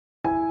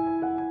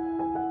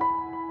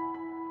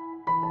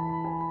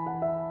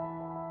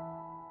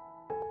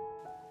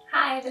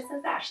this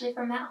is Ashley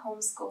from That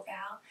Homeschool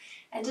Gal,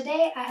 and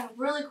today I have a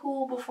really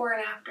cool before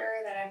and after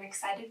that I'm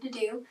excited to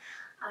do.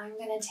 I'm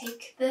going to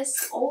take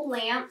this old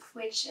lamp,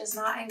 which is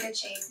not in good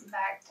shape. In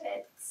fact,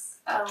 it's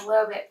a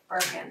little bit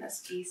broken.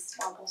 This piece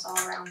wobbles all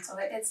around, so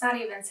it's not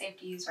even safe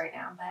to use right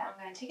now, but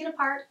I'm going to take it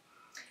apart,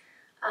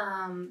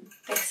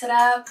 fix it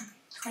up,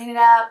 clean it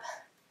up,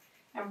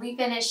 and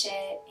refinish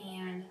it,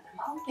 and I'm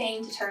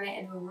hoping to turn it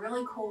into a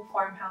really cool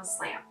farmhouse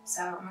lamp,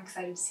 so I'm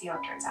excited to see how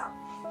it turns out.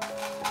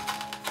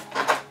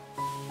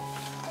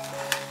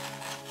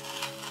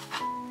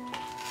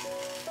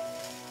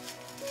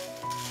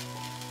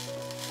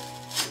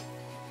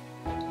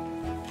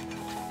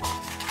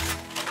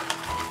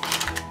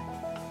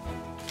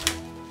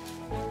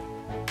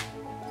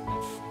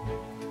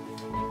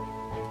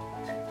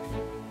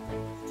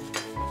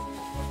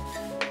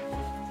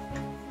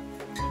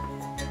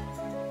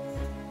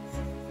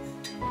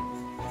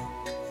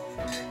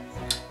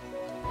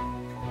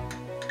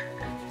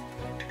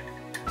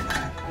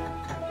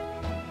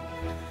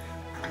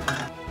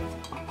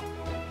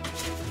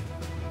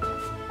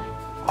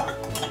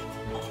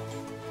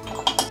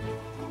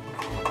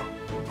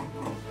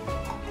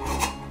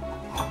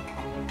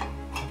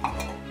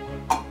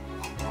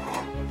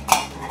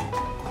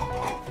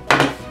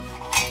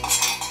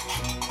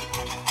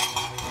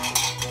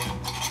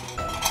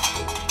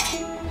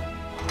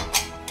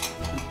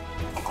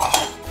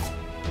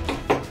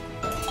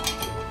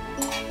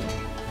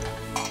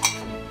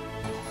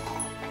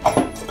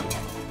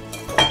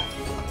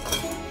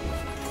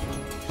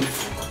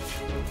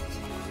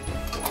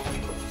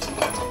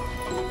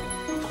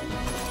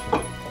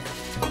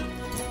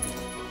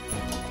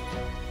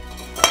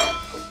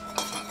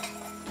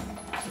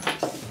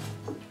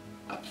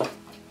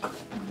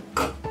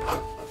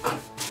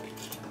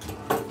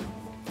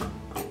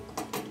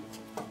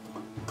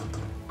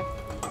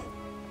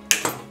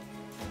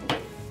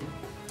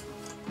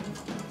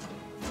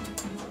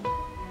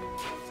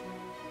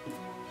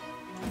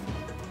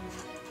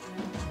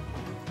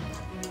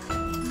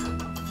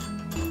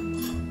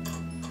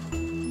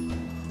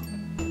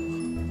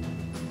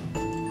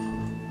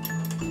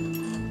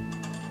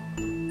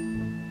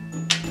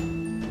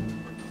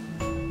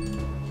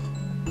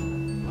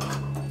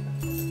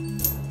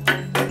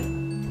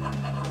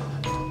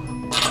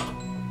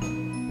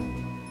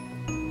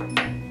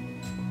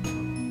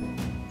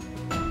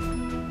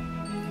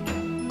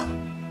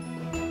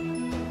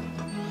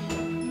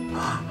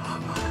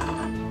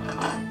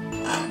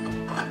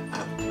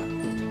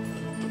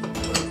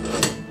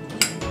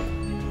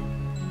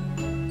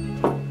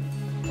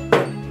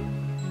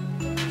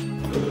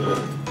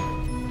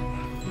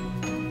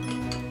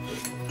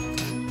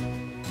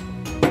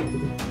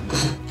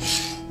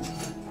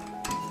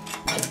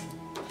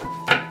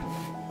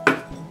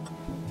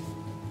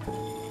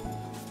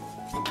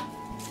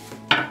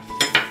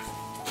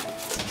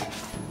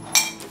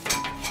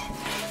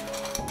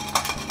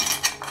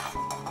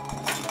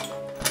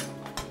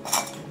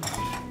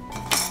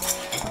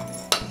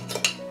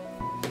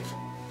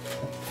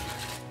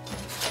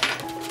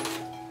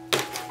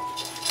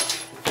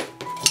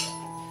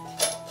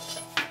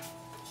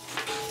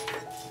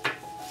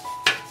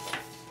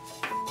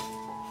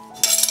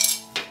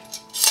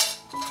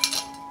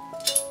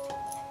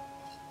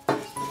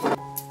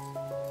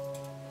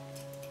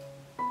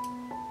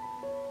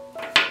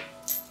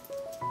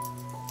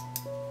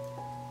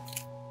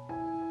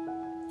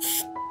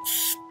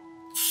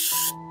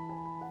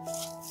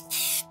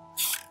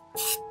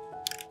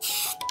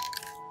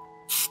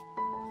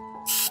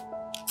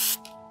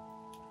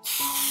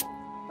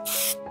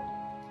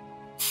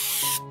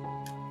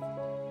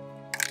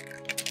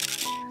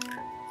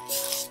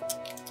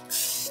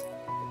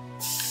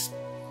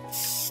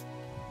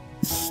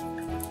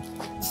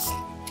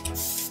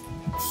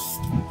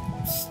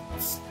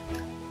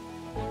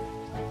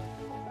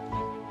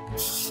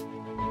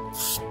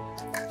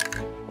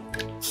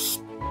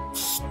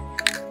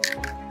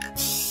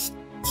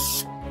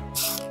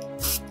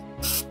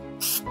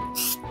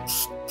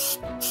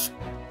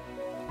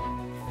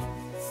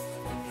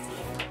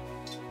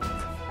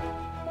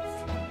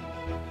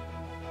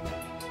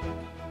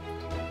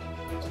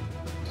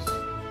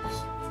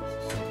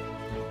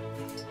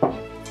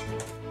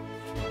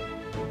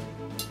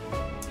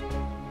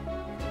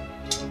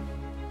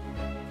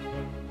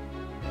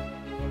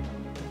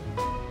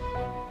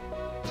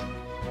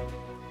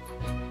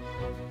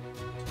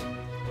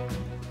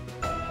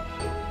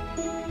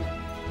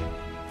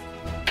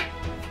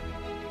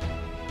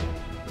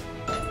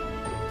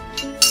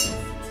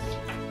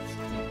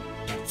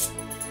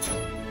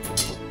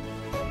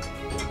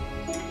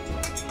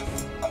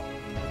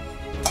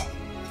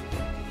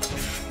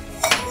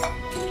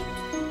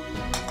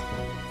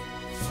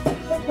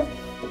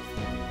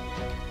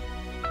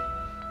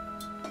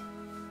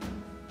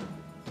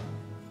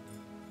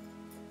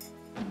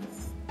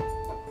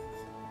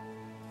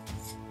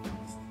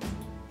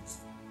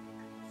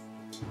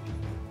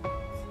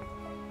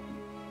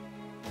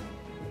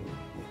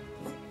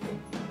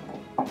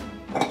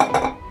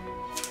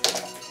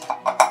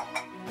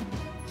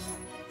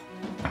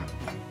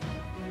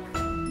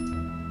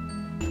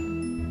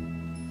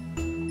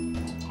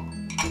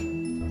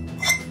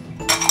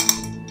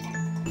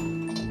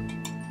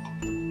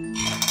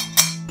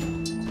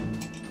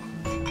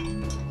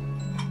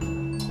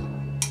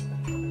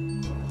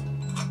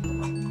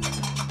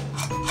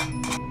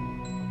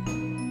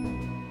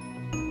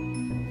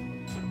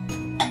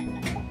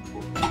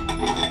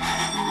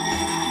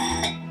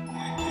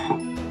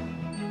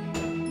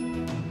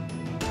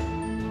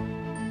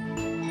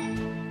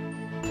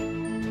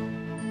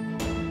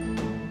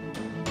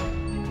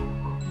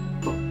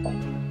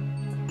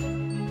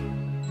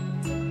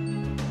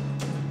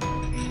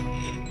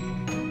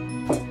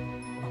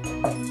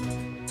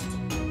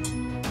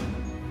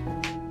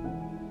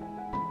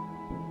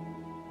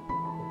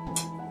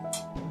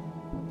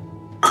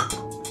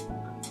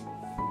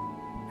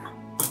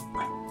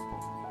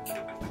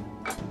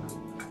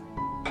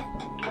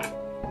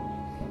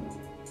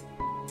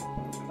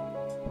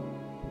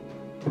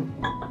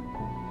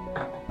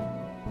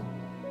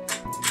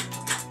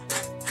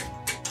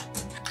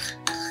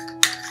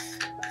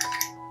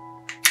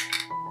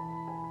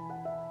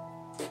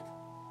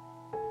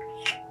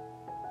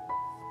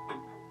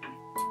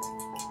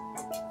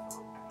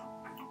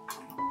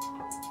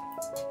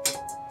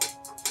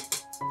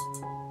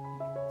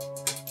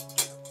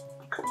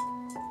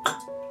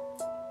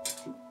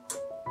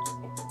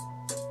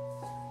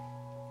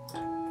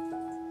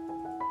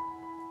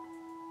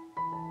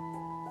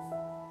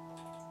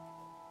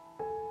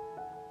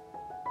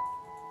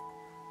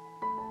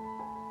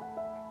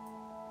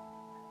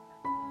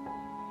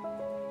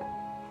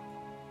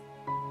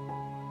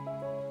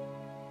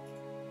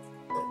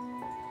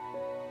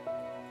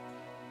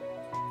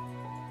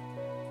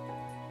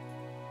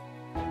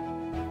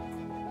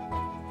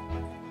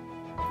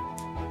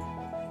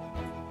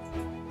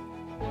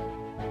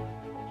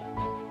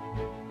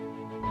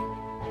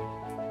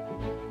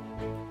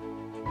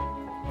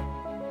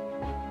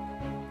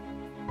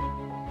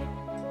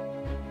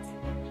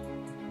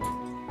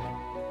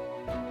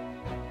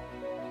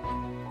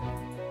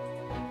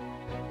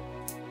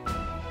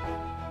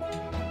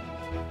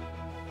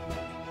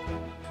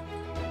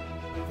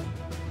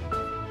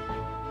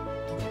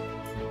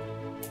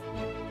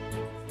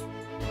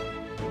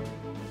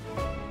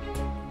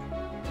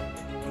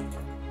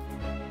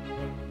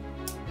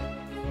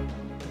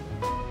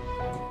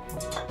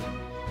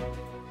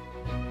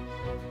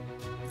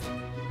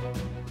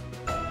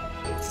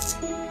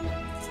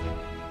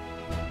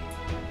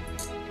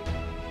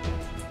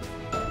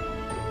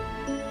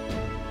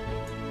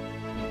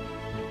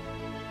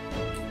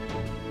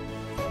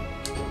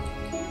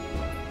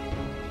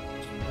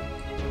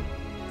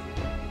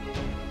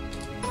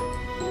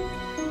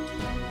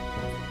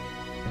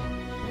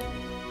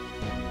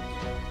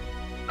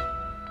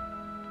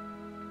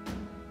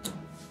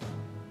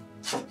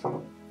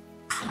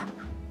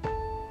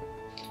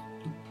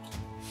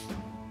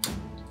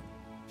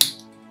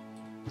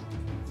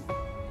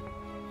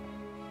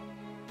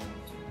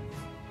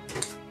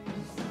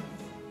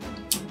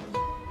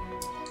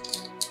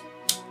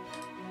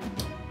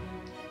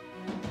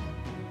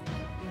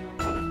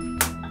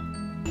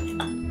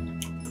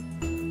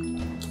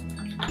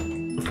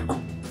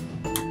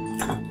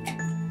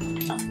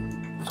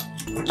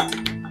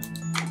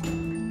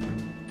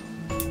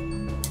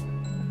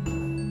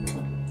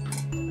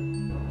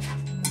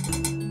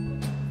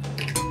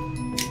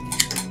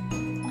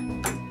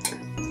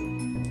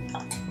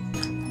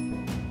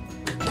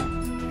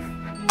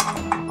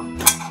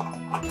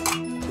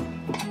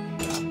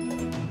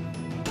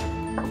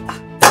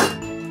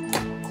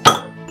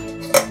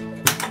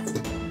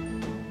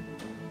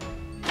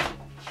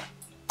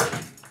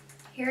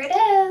 Here it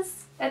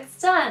is!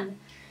 It's done!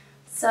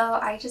 So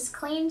I just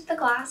cleaned the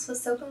glass with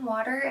soap and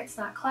water. It's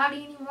not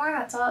cloudy anymore,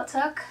 that's all it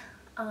took.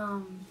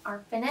 Our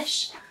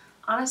finish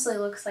honestly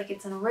looks like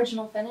it's an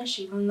original finish,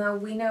 even though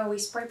we know we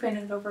spray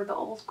painted over the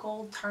old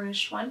gold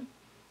tarnished one.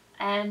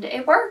 And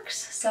it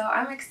works, so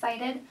I'm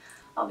excited.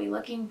 I'll be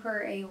looking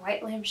for a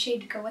white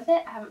lampshade to go with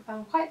it. I haven't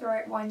found quite the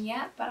right one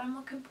yet, but I'm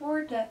looking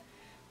forward to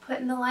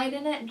putting the light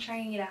in it and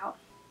trying it out.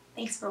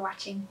 Thanks for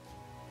watching.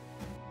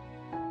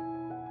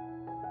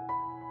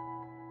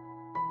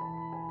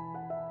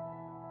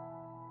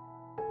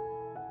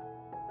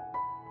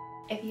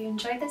 If you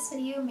enjoyed this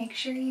video, make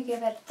sure you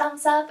give it a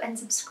thumbs up and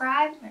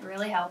subscribe. It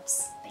really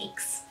helps.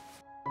 Thanks.